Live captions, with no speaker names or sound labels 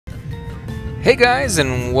Hey guys,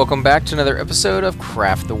 and welcome back to another episode of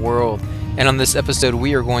Craft the World. And on this episode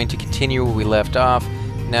we are going to continue where we left off.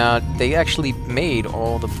 Now, they actually made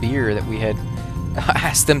all the beer that we had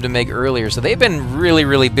asked them to make earlier, so they've been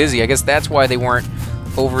really busy. I guess that's why they weren't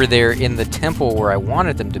over there in the temple where I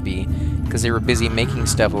wanted them to be, because they were busy making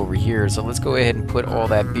stuff over here. So let's go ahead and put all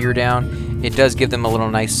that beer down. It does give them a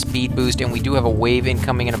little nice speed boost, and we do have a wave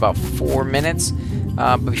incoming in about 4 minutes.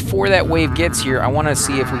 But before that wave gets here, I want to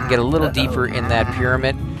see if we can get a little deeper in that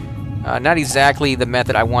pyramid. Not exactly the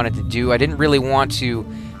method I wanted to do. I didn't really want to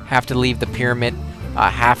have to leave the pyramid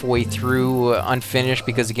halfway through unfinished,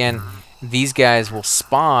 because again, these guys will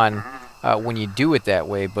spawn when you do it that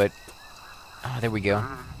way. But there we go.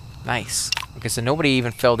 Nice. Okay, so nobody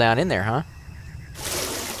even fell down in there, huh?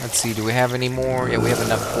 Let's see, do we have any more? Yeah, we have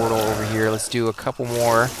enough portal over here. Let's do a couple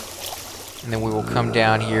more, and then we will come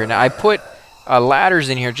down here. Now, I put ladders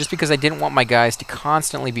in here just because I didn't want my guys to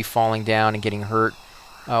constantly be falling down and getting hurt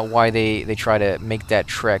while they try to make that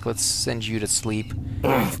trek. Let's send you to sleep.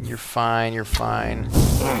 You're fine, you're fine.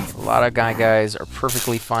 A lot of guys are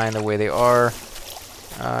perfectly fine the way they are.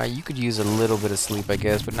 You could use a little bit of sleep, I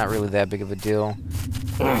guess, but not really that big of a deal.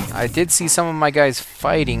 I did see some of my guys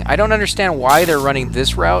fighting. I don't understand why they're running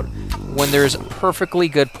this route when there's a perfectly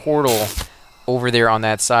good portal over there on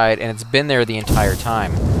that side, and it's been there the entire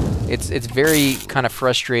time. It's very kind of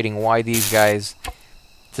frustrating why these guys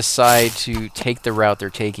decide to take the route they're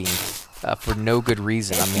taking for no good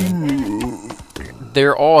reason. I mean,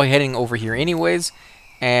 they're all heading over here anyways,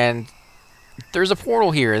 and there's a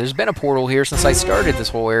portal here. There's been a portal here since I started this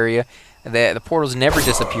whole area. The portal's never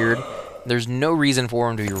disappeared. There's no reason for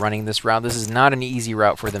them to be running this route. This is not an easy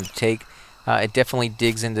route for them to take. It definitely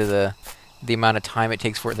digs into the amount of time it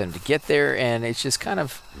takes for them to get there, and it's just kind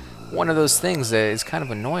of one of those things that is kind of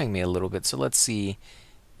annoying me a little bit. So let's see.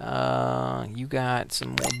 You got some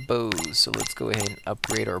more bows, so let's go ahead and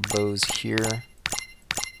upgrade our bows here.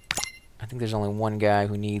 I think there's only one guy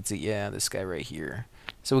who needs it. Yeah, this guy right here.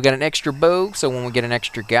 So we got an extra bow, so when we get an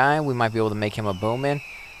extra guy, we might be able to make him a bowman.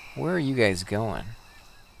 Where are you guys going?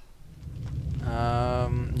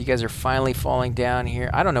 You guys are finally falling down here.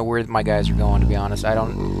 I don't know where my guys are going, to be honest.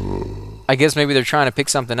 I guess maybe they're trying to pick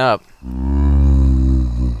something up,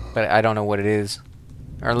 but I don't know what it is.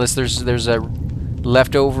 Or unless there's a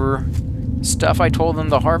leftover stuff I told them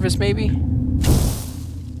to harvest, maybe?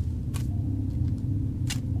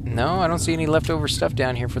 No, I don't see any leftover stuff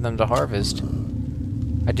down here for them to harvest.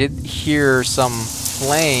 I did hear some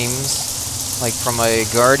flames, like from a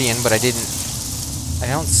guardian, but I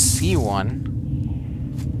don't see one.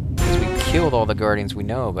 Because we killed all the guardians we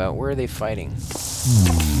know about. Where are they fighting?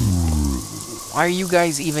 Why are you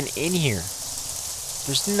guys even in here?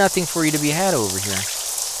 There's nothing for you to be had over here.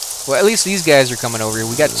 Well, at least these guys are coming over here.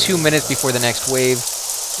 We got 2 minutes before the next wave.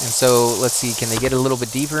 And so, let's see, can they get a little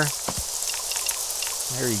bit deeper?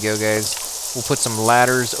 There you go, guys. We'll put some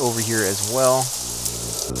ladders over here as well.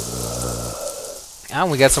 And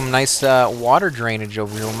we got some nice water drainage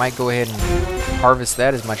over here. We might go ahead and harvest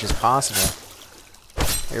that as much as possible.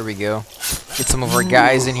 There we go. Get some of our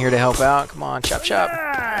guys in here to help out. Come on, chop chop.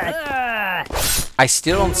 I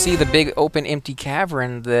still don't see the big open empty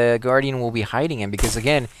cavern the Guardian will be hiding in, because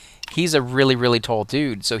again, he's a really tall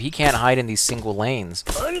dude, so he can't hide in these single lanes.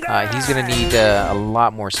 He's going to need a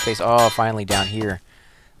lot more space. Oh, finally down here.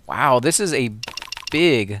 Wow, this is a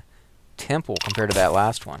big temple compared to that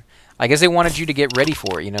last one. I guess they wanted you to get ready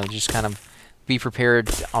for it, you know, just kind of be prepared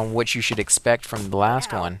on what you should expect from the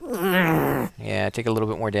last one. Yeah, take a little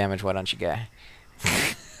bit more damage, why don't you, guy?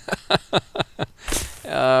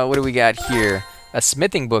 What do we got here? A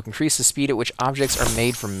smithing book. Increase the speed at which objects are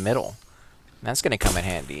made from metal. That's going to come in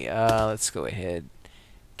handy. Let's go ahead.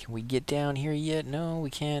 Can we get down here yet? No, we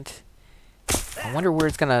can't. I wonder where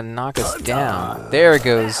it's going to knock us down. There it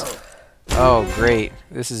goes. Oh, great.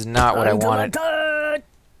 This is not what I wanted.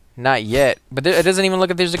 Not yet. But it doesn't even look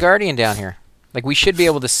like there's a guardian down here. Like, we should be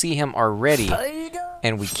able to see him already,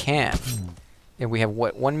 and we can't. And we have,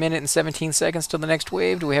 what, 1 minute and 17 seconds till the next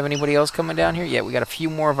wave? Do we have anybody else coming down here? Yeah, we got a few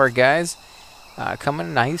more of our guys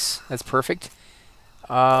coming. Nice. That's perfect.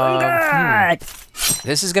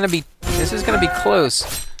 This is gonna be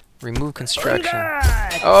close. Remove construction.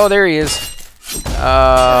 Oh, there he is.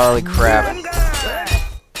 Holy crap.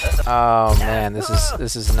 Oh man, this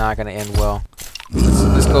is not gonna end well.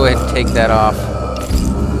 Let's go ahead and take that off.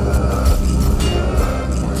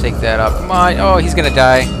 Take that off. Come on. Oh, he's gonna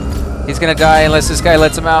die. He's gonna die unless this guy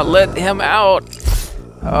lets him out. Let him out.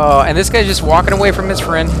 Oh, and this guy's just walking away from his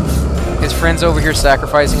friend. His friend's over here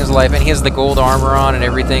sacrificing his life, and he has the gold armor on and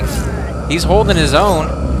everything. He's holding his own.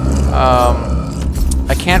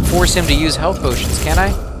 I can't force him to use health potions, can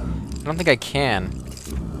I? I don't think I can.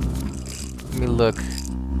 Let me look.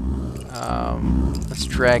 Let's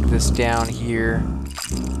drag this down here.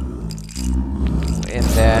 And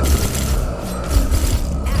that.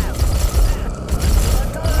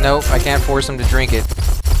 Nope, I can't force him to drink it.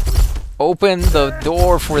 Open the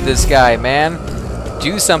door for this guy, man.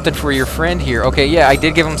 Do something for your friend here. Okay, yeah, I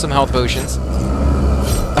did give him some health potions.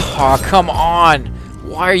 Oh, come on.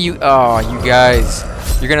 Why are you... Oh, you guys.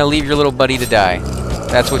 You're going to leave your little buddy to die.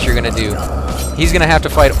 That's what you're going to do. He's going to have to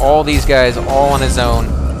fight all these guys all on his own.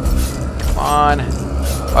 Come on.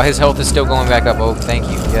 Oh, his health is still going back up. Oh, thank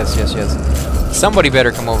you. Yes, yes, yes. Somebody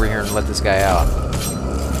better come over here and let this guy out.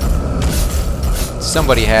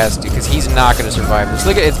 Somebody has to, because he's not going to survive this.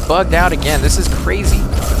 Look at it, it's bugged out again. This is crazy.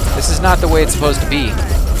 This is not the way it's supposed to be.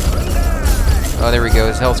 Oh, there we go.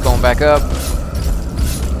 His health's going back up.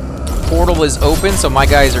 Portal is open, so my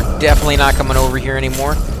guys are definitely not coming over here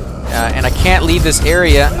anymore. And I can't leave this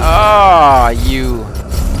area. Ah, you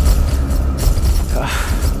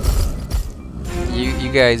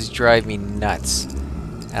guys drive me nuts.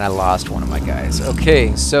 And I lost one of my guys.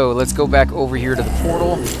 Okay, so let's go back over here to the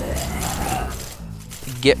portal.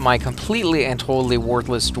 Get my completely and totally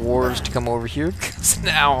worthless dwarves to come over here. Because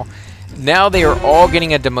now they are all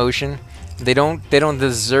getting a demotion. They don't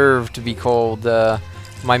deserve to be called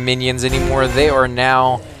my minions anymore. They are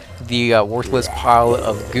now the worthless pile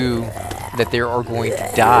of goo that they are going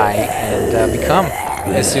to die and become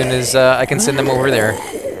as soon as I can send them over there.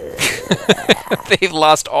 They've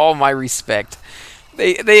lost all my respect.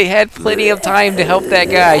 They had plenty of time to help that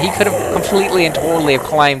guy. He could have completely and totally have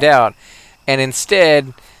climbed out. And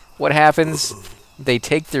instead, what happens? They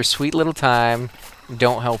take their sweet little time,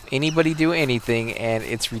 don't help anybody do anything, and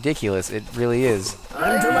it's ridiculous. It really is.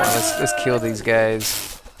 Let's kill these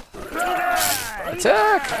guys.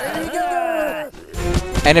 Attack!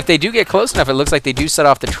 And if they do get close enough, it looks like they do set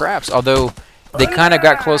off the traps, although they kind of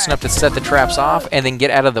got close enough to set the traps off and then get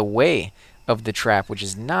out of the way of the trap, which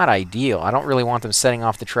is not ideal. I don't really want them setting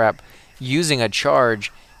off the trap using a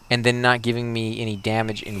charge and then not giving me any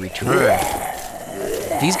damage in return.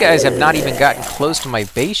 These guys have not even gotten close to my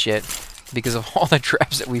base yet because of all the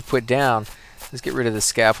traps that we put down. Let's get rid of the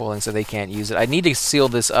scaffolding so they can't use it. I need to seal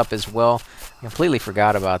this up as well. I completely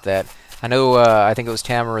forgot about that. I know, I think it was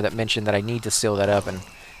Tamara that mentioned that I need to seal that up, and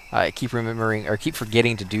I keep remembering, or keep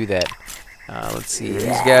forgetting to do that. Let's see, these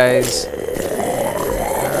guys,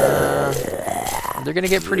 they're going to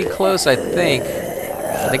get pretty close, I think.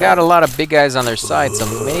 They got a lot of big guys on their side, so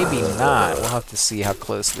maybe not. We'll have to see how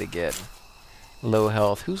close they get. Low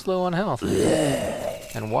health. Who's low on health?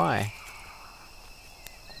 And why?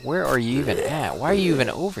 Where are you even at? Why are you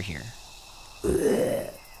even over here?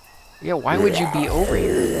 Yeah, why would you be over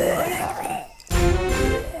here?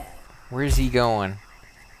 Where's he going?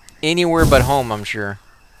 Anywhere but home, I'm sure.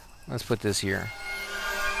 Let's put this here.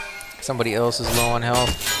 Somebody else is low on health.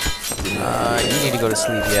 You need to go to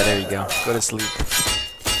sleep. Yeah, there you go. Go to sleep.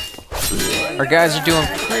 Our guys are doing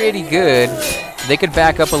pretty good. They could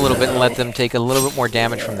back up a little bit and let them take a little bit more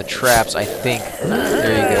damage from the traps, I think.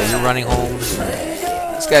 There you go. You're running home.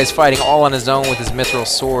 This guy's fighting all on his own with his mithril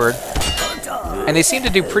sword. And they seem to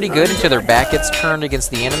do pretty good until their back gets turned against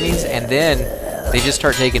the enemies, and then they just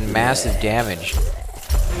start taking massive damage.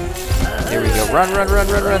 There we go. Run, run, run,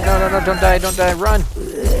 run, run. No, no, no. Don't die, don't die. Run.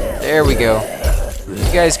 There we go.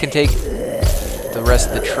 You guys can take the rest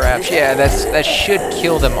of the traps. Yeah, that should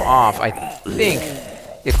kill them off, I think,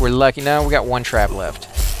 if we're lucky. Now we got one trap left.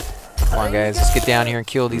 Come on, guys. Let's get down here and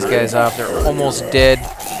kill these guys off. They're almost dead.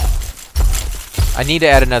 I need to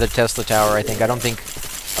add another Tesla tower, I think. I don't think...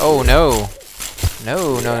 Oh, no.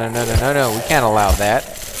 No, no, no, no, no, no, no. We can't allow that.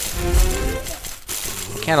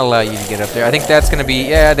 We can't allow you to get up there. I think that's going to be...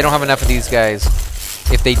 Yeah, they don't have enough of these guys.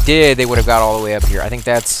 If they did, they would have got all the way up here. I think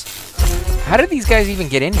that's... How did these guys even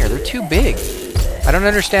get in here? They're too big. I don't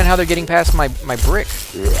understand how they're getting past my brick.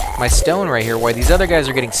 My stone right here. Why these other guys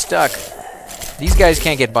are getting stuck. These guys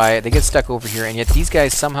can't get by it. They get stuck over here. And yet these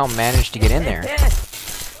guys somehow managed to get in there.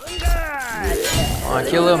 Come on,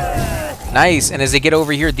 kill them. Nice. And as they get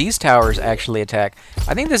over here, these towers actually attack.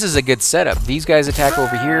 I think this is a good setup. These guys attack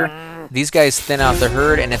over here. These guys thin out the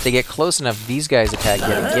herd. And if they get close enough, these guys attack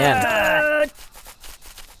yet again.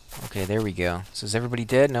 Okay, there we go. So is everybody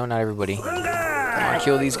dead? No, not everybody. Come on,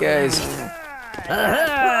 kill these guys.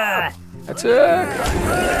 Attack!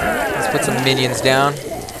 Let's put some minions down.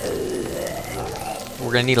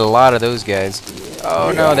 We're going to need a lot of those guys.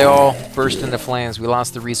 Oh no, they all burst into flames. We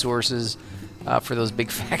lost the resources for those big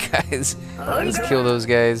fat guys. Let's kill those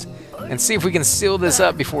guys and see if we can seal this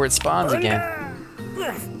up before it spawns again.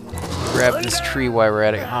 Grab this tree while we're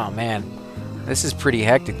at it. Oh man, this is pretty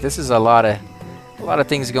hectic. This is a lot of A lot of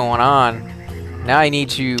things going on. Now I need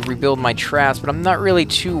to rebuild my traps, but I'm not really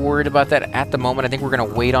too worried about that at the moment. I think we're going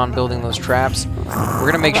to wait on building those traps. We're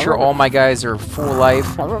going to make sure all my guys are full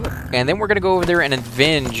life, and then we're going to go over there and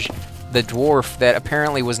avenge the dwarf that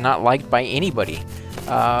apparently was not liked by anybody.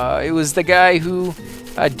 It was the guy who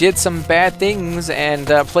did some bad things and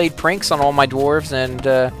played pranks on all my dwarves,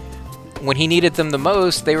 and when he needed them the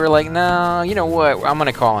most, they were like, no, you know what, I'm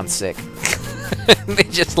going to call in sick. They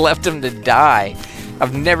just left him to die.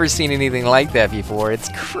 I've never seen anything like that before. It's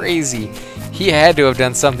crazy. He had to have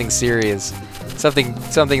done something serious.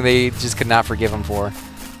 Something they just could not forgive him for.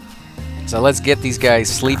 So let's get these guys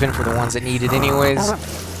sleeping for the ones that need it anyways.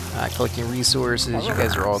 Collecting resources. You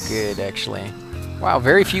guys are all good, actually. Wow,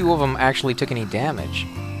 very few of them actually took any damage.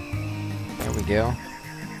 There we go.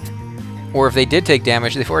 Or if they did take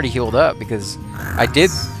damage, they've already healed up, because I did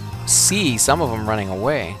see some of them running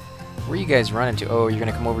away. Where are you guys running to? Oh, you're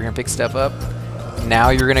going to come over here and pick stuff up? Now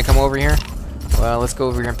you're going to come over here? Well, let's go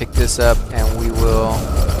over here and pick this up, and we will...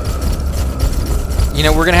 You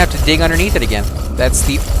know, we're going to have to dig underneath it again. That's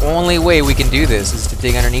the only way we can do this, is to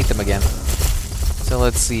dig underneath them again. So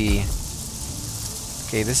let's see.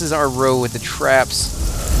 Okay, this is our row with the traps.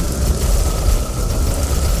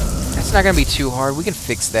 That's not going to be too hard. We can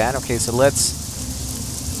fix that. Okay, so let's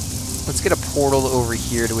get a portal over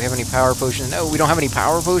here. Do we have any power potions? No, we don't have any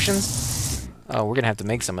power potions. Oh, we're going to have to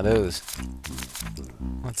make some of those.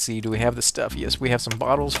 Let's see, do we have the stuff? Yes, we have some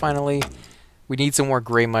bottles finally. We need some more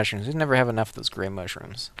gray mushrooms. We never have enough of those gray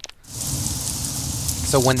mushrooms.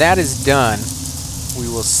 So when that is done, we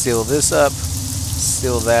will seal this up,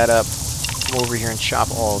 seal that up, come over here and chop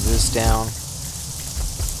all this down.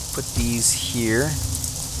 Put these here.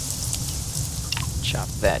 Chop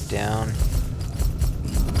that down.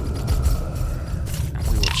 And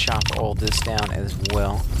we will chop all this down as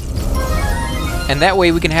well. And that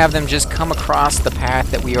way we can have them just come across the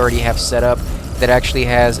path that we already have set up that actually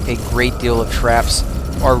has a great deal of traps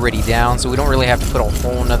already down, so we don't really have to put a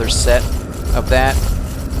whole nother set of that.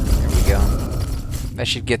 There we go. That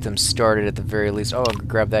should get them started at the very least. Oh, I'll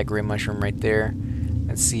grab that gray mushroom right there.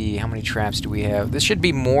 Let's see, how many traps do we have? This should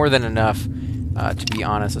be more than enough, to be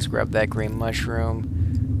honest. Let's grab that gray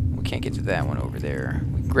mushroom. We can't get to that one over there.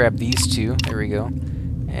 We can grab these two. There we go.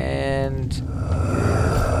 And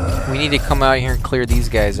we need to come out here and clear these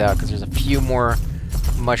guys out, because there's a few more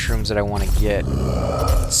mushrooms that I want to get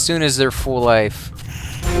as soon as they're full life,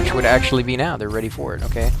 which would actually be now. They're ready for it.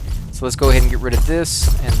 Okay, so let's go ahead and get rid of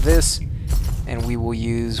this, and we will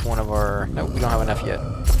use one of our... No, we don't have enough yet.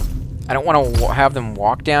 I don't want to have them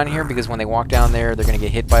walk down here, because when they walk down there, they're going to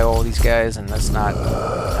get hit by all these guys, and that's not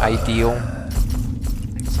ideal.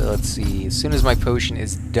 So let's see. As soon as my potion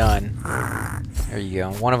is done... There you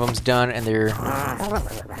go. One of them's done, and they're...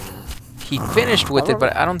 He finished with it,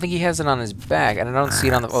 but I don't think he has it on his back. And I don't see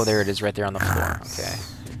it on the... Oh, there it is, right there on the floor. Okay.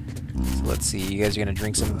 So let's see. You guys are going to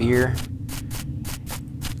drink some beer.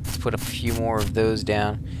 Let's put a few more of those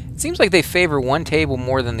down. It seems like they favor one table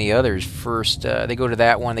more than the others. First, they go to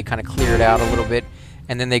that one, they kind of clear it out a little bit,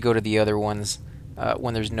 and then they go to the other ones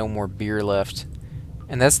when there's no more beer left.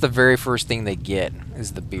 And that's the very first thing they get,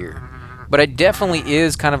 is the beer. But it definitely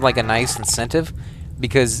is kind of like a nice incentive,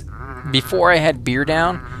 because before I had beer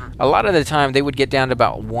down, a lot of the time they would get down to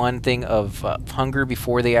about one thing of hunger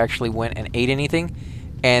before they actually went and ate anything.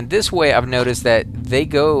 And this way I've noticed that they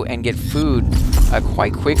go and get food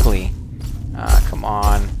quite quickly. Come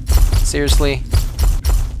on. Seriously?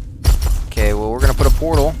 Okay, well, we're going to put a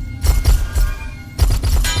portal,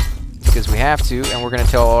 because we have to, and we're going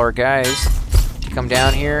to tell all our guys to come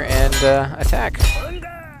down here and attack.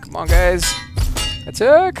 Come on, guys.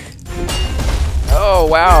 Attack! Oh,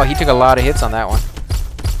 wow. He took a lot of hits on that one.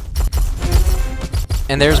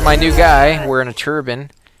 And there's my new guy wearing a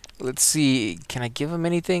turban. Let's see. Can I give him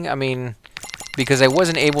anything? I mean, because I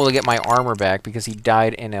wasn't able to get my armor back because he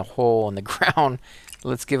died in a hole in the ground.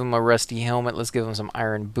 Let's give him a rusty helmet. Let's give him some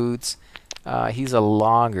iron boots. He's a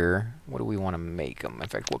logger. What do we want to make him? In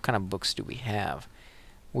fact, what kind of books do we have?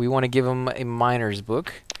 We want to give him a miner's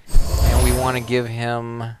book. And we want to give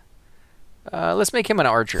him... let's make him an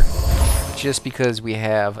archer, just because we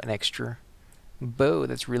have an extra bow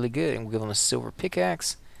that's really good. And we'll give him a silver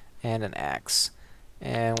pickaxe and an axe.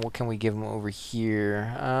 And what can we give him over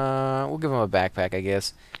here? We'll give him a backpack, I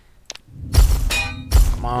guess.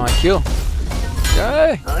 Come on, kill.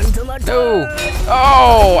 Die. No.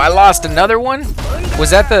 Oh, I lost another one? Was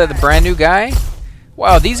that the brand new guy?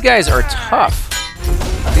 Wow, these guys are tough.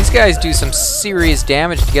 These guys do some serious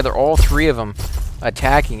damage together. All three of them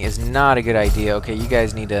attacking is not a good idea. Okay, you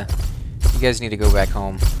guys need to go back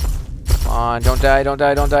home. Come on, don't die, don't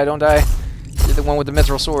die, don't die, don't die. You're the one with the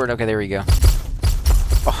mithril sword. Okay, there we go.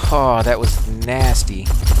 Oh, that was nasty.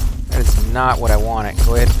 That is not what I wanted.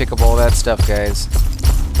 Go ahead and pick up all that stuff, guys.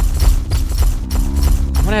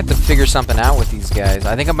 I'm gonna have to figure something out with these guys.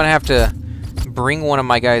 I think I'm gonna have to bring one of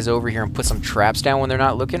my guys over here and put some traps down when they're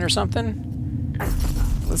not looking or something.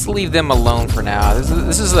 Let's leave them alone for now.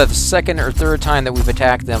 This is the second or third time that we've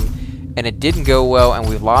attacked them, and it didn't go well, and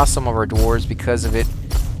we've lost some of our dwarves because of it.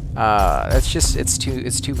 That's just it's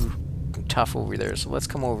too tough over there. So let's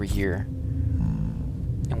come over here,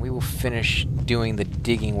 and we will finish doing the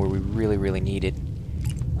digging where we really need it.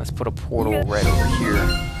 Let's put a portal right over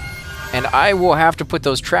here. And I will have to put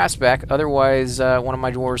those traps back, otherwise one of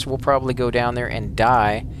my dwarves will probably go down there and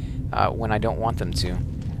die when I don't want them to.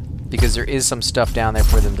 Because there is some stuff down there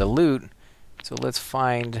for them to loot. So let's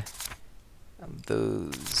find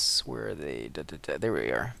those. Where are they? There we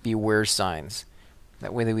are. Beware signs.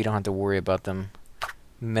 That way that we don't have to worry about them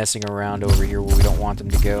messing around over here where we don't want them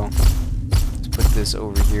to go. Let's put this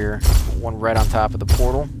over here. Put one right on top of the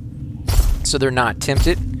portal, so they're not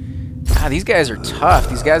tempted. God, these guys are tough.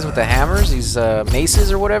 These guys with the hammers, these maces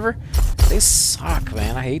or whatever, they suck,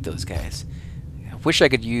 man. I hate those guys. I wish I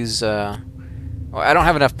could use... well, I don't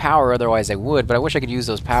have enough power, otherwise I would, but I wish I could use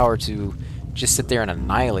those power to just sit there and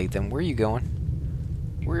annihilate them. Where are you going?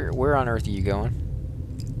 Where on earth are you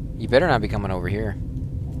going? You better not be coming over here.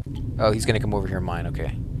 Oh, he's going to come over here in mine.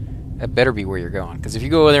 Okay. That better be where you're going, because if you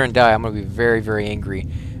go over there and die, I'm going to be very angry.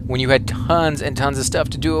 When you had tons and tons of stuff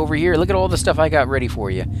to do over here, look at all the stuff I got ready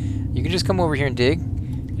for you. You can just come over here and dig.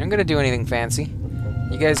 You're not going to do anything fancy.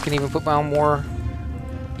 You guys can even put down more.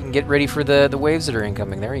 You can get ready for the waves that are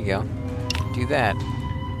incoming. There you go. Do that.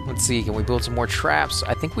 Let's see, can we build some more traps?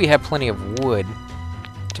 I think we have plenty of wood,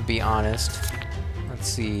 to be honest. Let's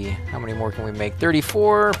see, how many more can we make?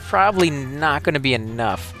 34? Probably not going to be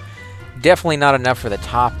enough. Definitely not enough for the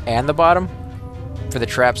top and the bottom, for the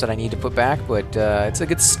traps that I need to put back, but it's a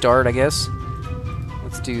good start, I guess.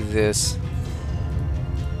 Let's do this.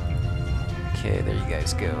 Okay, there you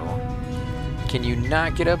guys go. Can you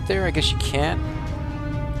not get up there? I guess you can't.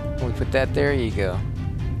 Can we put that there? There you go.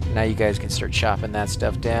 Now you guys can start chopping that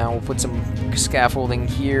stuff down. We'll put some scaffolding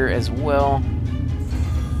here as well.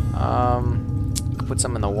 Put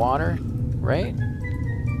some in the water, right?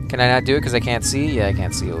 Can I not do it because I can't see? Yeah, I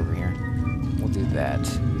can't see over here. We'll do that.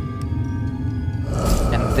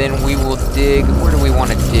 And then we will dig. Where do we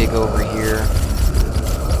want to dig over here?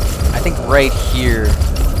 I think right here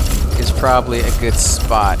is probably a good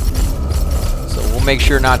spot. So we'll make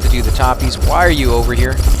sure not to do the toppies. Why are you over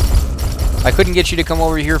here? I couldn't get you to come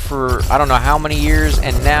over here for I don't know how many years,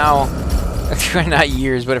 and now not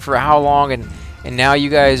years, but for how long, and now you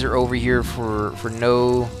guys are over here for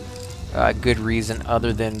no good reason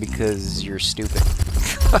other than because you're stupid.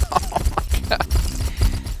 Oh my god.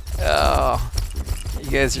 Oh, you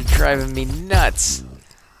guys are driving me nuts.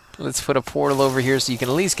 Let's put a portal over here so you can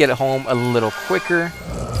at least get home a little quicker.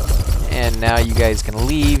 And now you guys can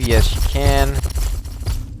leave. Yes, you can.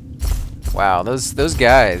 Wow, those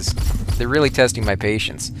guys, they're really testing my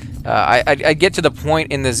patience. I get to the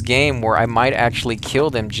point in this game where I might actually kill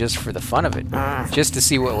them just for the fun of it, just to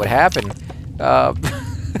see what would happen.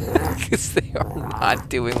 Because they are not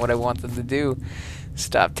doing what I want them to do.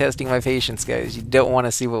 Stop testing my patience, guys. You don't want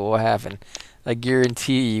to see what will happen. I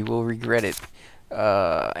guarantee you will regret it.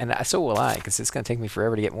 And so will I, because it's going to take me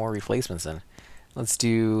forever to get more replacements in. Let's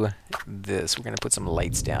do this. We're going to put some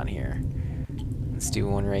lights down here. Let's do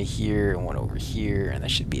one right here and one over here, and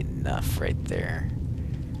that should be enough right there.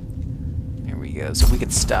 There we go. So we can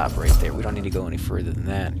stop right there. We don't need to go any further than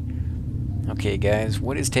that. Okay, guys,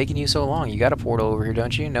 what is taking you so long? You got a portal over here,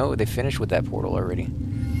 don't you? No, they finished with that portal already.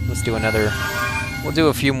 Let's do another. We'll do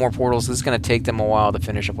a few more portals. This is going to take them a while to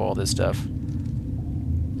finish up all this stuff.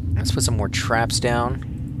 Let's put some more traps down.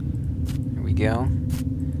 There we go.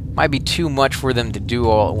 Might be too much for them to do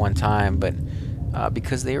all at one time, but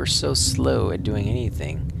because they are so slow at doing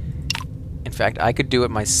anything. In fact, I could do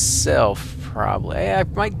it myself, probably. I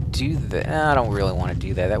might do that. I don't really want to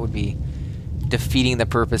do that. That would be defeating the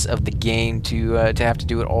purpose of the game to have to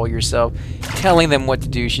do it all yourself. Telling them what to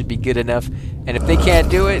do should be good enough, and if they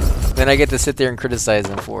can't do it, then I get to sit there and criticize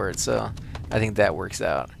them for it. So I think that works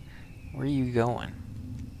out. Where are you going?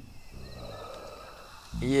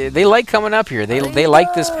 Yeah, they like coming up here. They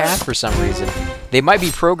like this path for some reason. They might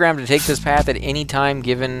be programmed to take this path at any time,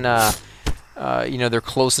 given you know, they're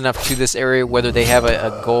close enough to this area, whether they have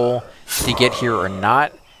a goal to get here or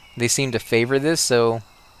not. They seem to favor this, so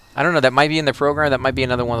I don't know. That might be in the program. That might be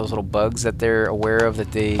another one of those little bugs that they're aware of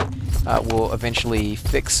that they will eventually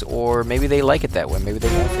fix, or maybe they like it that way. Maybe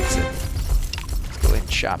they won't fix it. Let's go ahead and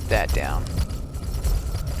chop that down.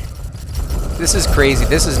 This is crazy.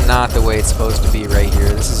 This is not the way it's supposed to be right here.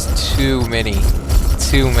 This is too many.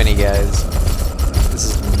 Too many guys.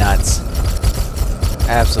 This is nuts.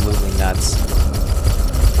 Absolutely nuts.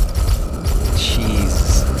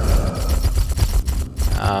 Jeez.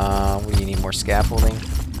 What do you need? More scaffolding?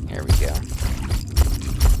 Here we go.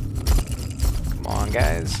 Come on,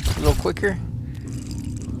 guys. A little quicker.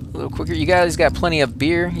 A little quicker. You guys got plenty of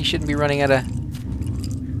beer. You shouldn't be running out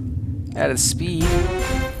of speed.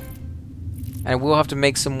 And we'll have to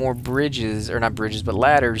make some more bridges, or not bridges, but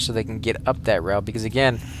ladders, so they can get up that route. Because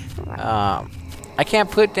again, I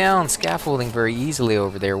can't put down scaffolding very easily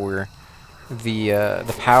over there where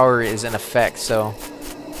the power is in effect. So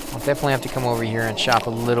I'll definitely have to come over here and chop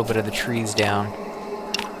a little bit of the trees down,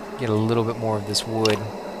 get a little bit more of this wood.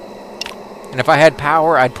 And if I had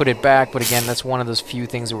power, I'd put it back. But again, that's one of those few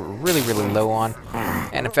things that we're really, really low on.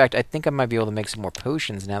 And in fact, I think I might be able to make some more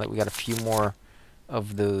potions now that we got a few more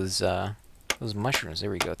of those mushrooms.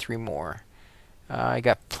 There we go, 3 more. I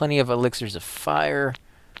got plenty of elixirs of fire.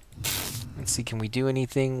 Let's see, can we do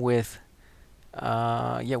anything with...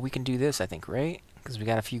 yeah, we can do this, I think, right? Because we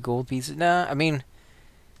got a few gold pieces. Nah, I mean...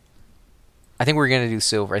 I think we're going to do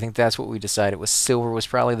silver. I think that's what we decided. Silver was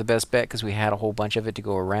probably the best bet because we had a whole bunch of it to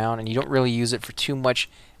go around. And you don't really use it for too much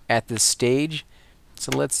at this stage.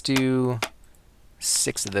 So let's do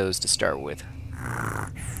 6 of those to start with.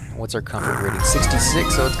 What's our comfort rating?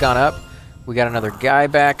 66, so it's gone up. We got another guy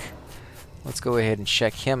back. Let's go ahead and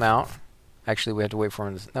check him out. Actually, we have to wait for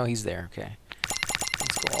him to... No, he's there. Okay.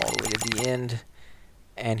 Let's go all the way to the end.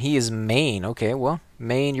 And he is main. Okay, well,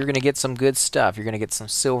 main, you're going to get some good stuff. You're going to get some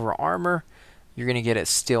silver armor. You're going to get a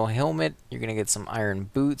steel helmet. You're going to get some iron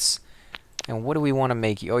boots. And what do we want to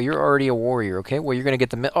make you? Oh, you're already a warrior. Okay, well, you're going to get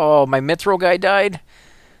the... Oh, my mithril guy died?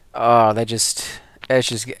 Oh, that just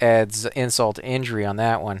adds insult to injury on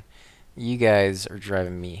that one. You guys are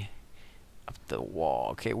driving me up the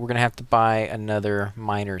wall. Okay, we're going to have to buy another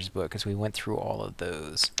miner's book because we went through all of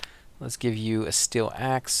those. Let's give you a steel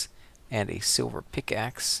axe and a silver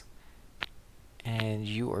pickaxe. And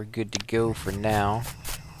you are good to go for now.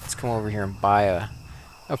 Let's come over here and buy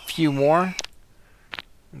a few more.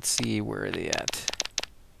 Let's see, where are they at?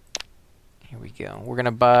 Here we go. We're going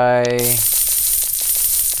to buy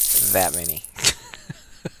that many.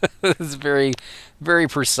 This is very, very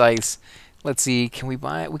precise. Let's see, can we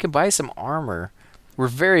buy... We can buy some armor. We're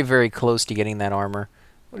very, very close to getting that armor.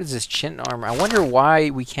 What is this Chin armor? I wonder why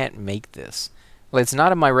we can't make this. Well, it's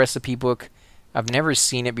not in my recipe book. I've never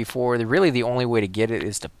seen it before. Really, the only way to get it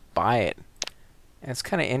is to buy it. And it's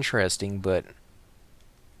kind of interesting, but...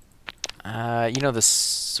 you know, the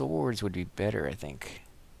swords would be better, I think,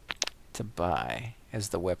 to buy as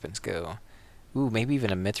the weapons go. Ooh, maybe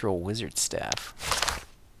even a mithril wizard staff.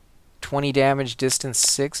 20 damage, distance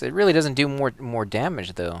 6. It really doesn't do more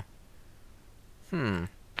damage, though. Because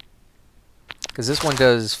this one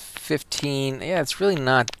does 15. Yeah, it's really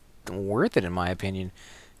not worth it, in my opinion,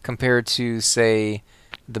 compared to, say,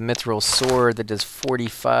 the mithril sword that does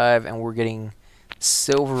 45, and we're getting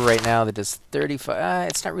silver right now that does 35.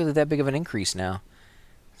 It's not really that big of an increase now.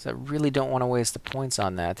 So I really don't want to waste the points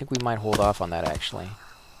on that. I think we might hold off on that, actually.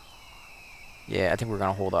 Yeah, I think we're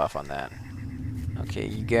going to hold off on that. Okay,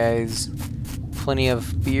 you guys, plenty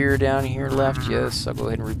of beer down here left. Yes, I'll go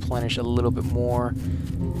ahead and replenish a little bit more.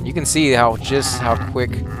 You can see just how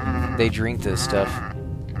quick they drink this stuff.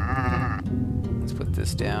 Let's put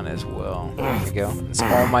this down as well. There we go. It's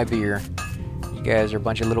all my beer. You guys are a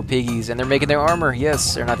bunch of little piggies, and they're making their armor.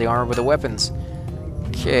 Yes, they're not the armor, but the weapons.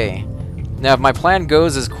 Okay. Now, if my plan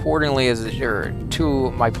goes as accordingly as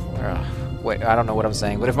to my... wait, I don't know what I'm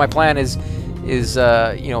saying. But if my plan is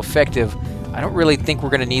you know, effective, I don't really think we're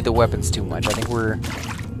going to need the weapons too much. I think we're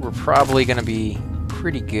probably going to be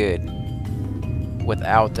pretty good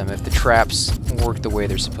without them if the traps work the way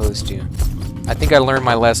they're supposed to. I think I learned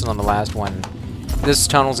my lesson on the last one. This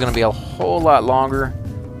tunnel is going to be a whole lot longer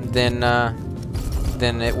than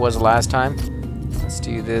it was last time. Let's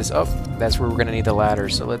do this. Oh, that's where we're going to need the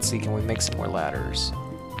ladders. So let's see, can we make some more ladders?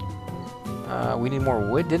 We need more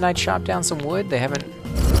wood. Didn't I chop down some wood? They haven't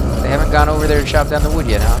gone over there to chop down the wood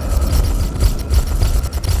yet, huh?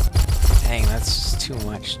 Dang, that's too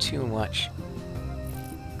much. Too much.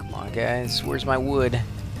 Come on, guys. Where's my wood?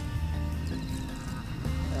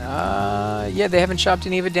 Yeah, they haven't chopped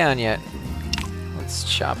any of it down yet. Let's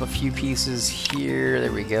chop a few pieces here.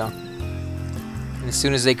 There we go. And as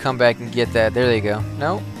soon as they come back and get that, there they go.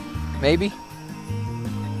 No? Maybe?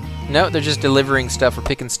 No, they're just delivering stuff or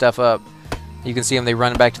picking stuff up. You can see them, they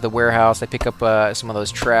run back to the warehouse, they pick up some of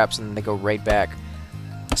those traps, and they go right back.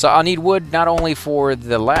 So I'll need wood not only for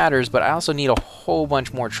the ladders, but I also need a whole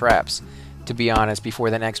bunch more traps. to be honest, before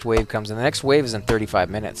the next wave comes. And the next wave is in 35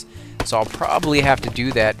 minutes. So I'll probably have to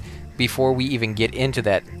do that before we even get into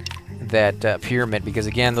that pyramid, because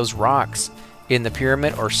again, those rocks in the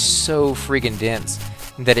pyramid are so friggin' dense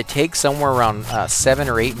that it takes somewhere around 7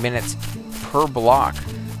 or 8 minutes per block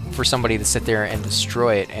for somebody to sit there and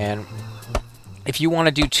destroy it. And if you want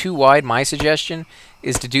to do too wide, my suggestion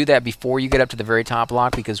is to do that before you get up to the very top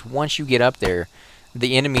block, because once you get up there,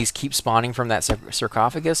 the enemies keep spawning from that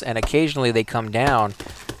sarcophagus, and occasionally they come down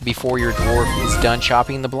before your dwarf is done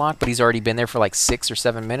chopping the block, but he's already been there for like 6 or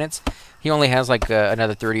 7 minutes. He only has like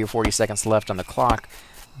another 30 or 40 seconds left on the clock,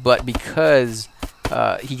 but because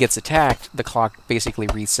he gets attacked, the clock basically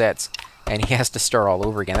resets, and he has to start all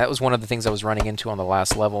over again. That was one of the things I was running into on the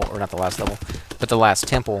last level, or not the last level, but the last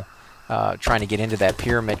temple, trying to get into that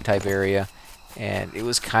pyramid type area. And it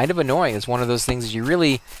was kind of annoying. It's one of those things you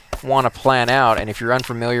really want to plan out, and if you're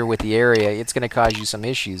unfamiliar with the area, it's going to cause you some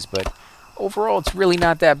issues. But overall, it's really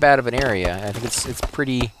not that bad of an area. I think it's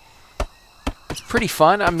pretty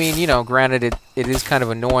fun. I mean, you know, granted, it is kind of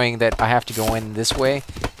annoying that I have to go in this way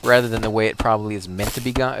rather than the way it probably is meant to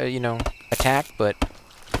be, you know, attacked. But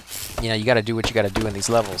you know, you got to do what you got to do in these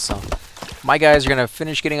levels. So my guys are going to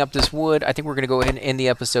finish getting up this wood. I think we're going to go ahead and end the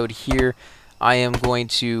episode here. I am going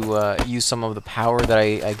to use some of the power that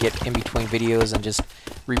I get in between videos and just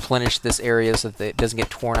replenish this area so that it doesn't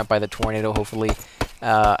get torn up by the tornado, hopefully.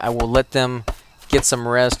 I will let them get some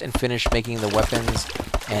rest and finish making the weapons,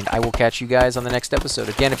 and I will catch you guys on the next episode.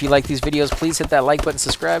 Again, if you like these videos, please hit that like button,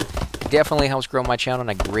 subscribe. It definitely helps grow my channel,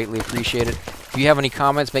 and I greatly appreciate it. If you have any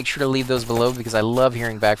comments, make sure to leave those below, because I love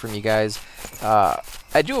hearing back from you guys.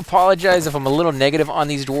 I do apologize if I'm a little negative on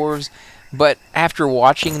these dwarves, but after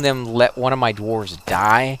watching them let one of my dwarves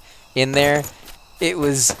die in there, it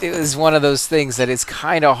was one of those things that it's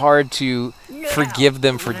kind of hard to forgive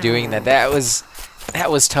them for doing that. That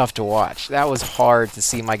was tough to watch. That was hard to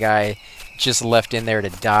see my guy just left in there to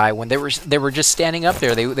die when they were just standing up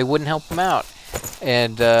there. They wouldn't help him out,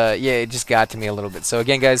 and yeah, it just got to me a little bit. So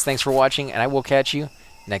again, guys, thanks for watching, and I will catch you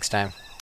next time.